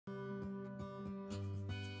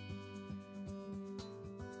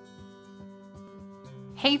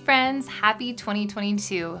Hey friends, happy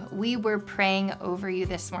 2022. We were praying over you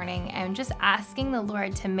this morning and just asking the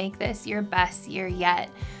Lord to make this your best year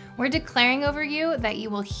yet. We're declaring over you that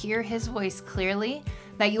you will hear His voice clearly,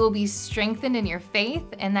 that you will be strengthened in your faith,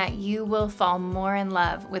 and that you will fall more in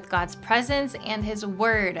love with God's presence and His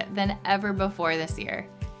word than ever before this year.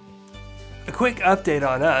 A quick update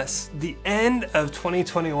on us. The end of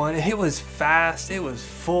 2021, it was fast, it was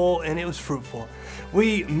full, and it was fruitful.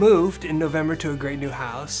 We moved in November to a great new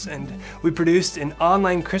house, and we produced an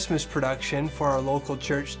online Christmas production for our local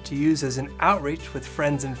church to use as an outreach with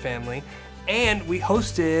friends and family. And we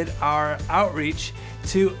hosted our outreach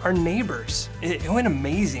to our neighbors. It went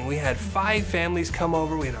amazing. We had 5 families come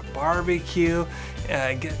over, we had a barbecue,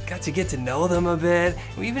 got to get to know them a bit.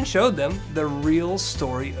 We even showed them the real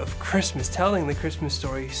story of Christmas, telling the Christmas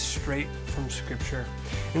story straight from Scripture.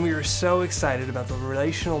 And we were so excited about the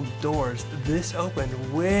relational doors this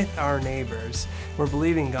opened with our neighbors. We're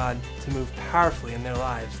believing God to move powerfully in their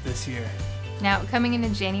lives this year. Now, coming into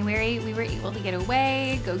January, we were able to get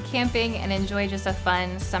away, go camping, and enjoy just a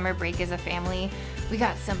fun summer break as a family. We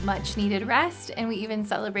got some much needed rest, and we even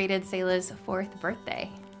celebrated Selah's 4th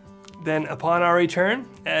birthday. Then upon our return,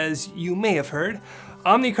 as you may have heard,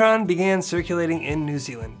 Omicron began circulating in New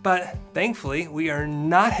Zealand, but thankfully we are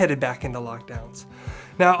not headed back into lockdowns.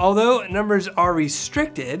 Now, although numbers are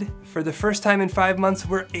restricted, for the first time in 5 months,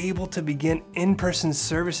 we're able to begin in-person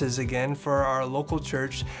services again for our local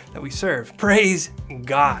church that we serve. Praise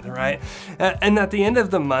God, right? And at the end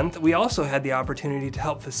of the month, we also had the opportunity to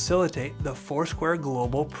help facilitate the Foursquare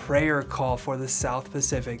Global Prayer Call for the South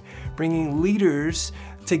Pacific, bringing leaders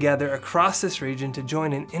together across this region to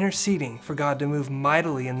join in interceding for God to move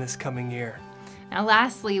mightily in this coming year. Now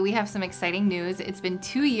lastly, we have some exciting news. It's been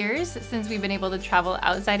 2 years since we've been able to travel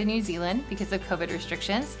outside of New Zealand because of COVID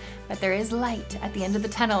restrictions, but there is light at the end of the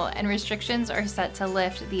tunnel and restrictions are set to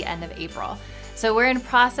lift the end of April. So we're in the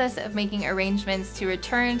process of making arrangements to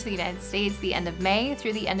return to the United States the end of May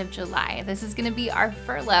through the end of July. This is gonna be our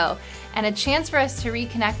furlough and a chance for us to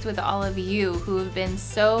reconnect with all of you who have been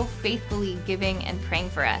so faithfully giving and praying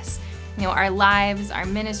for us. You know, our lives, our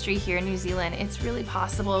ministry here in New Zealand, it's really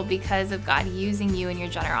possible because of God using you and your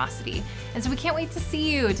generosity. And so we can't wait to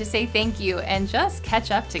see you, to say thank you, and just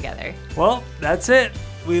catch up together. Well, that's it.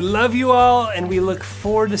 We love you all, and we look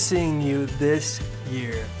forward to seeing you this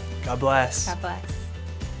year. God bless. God bless.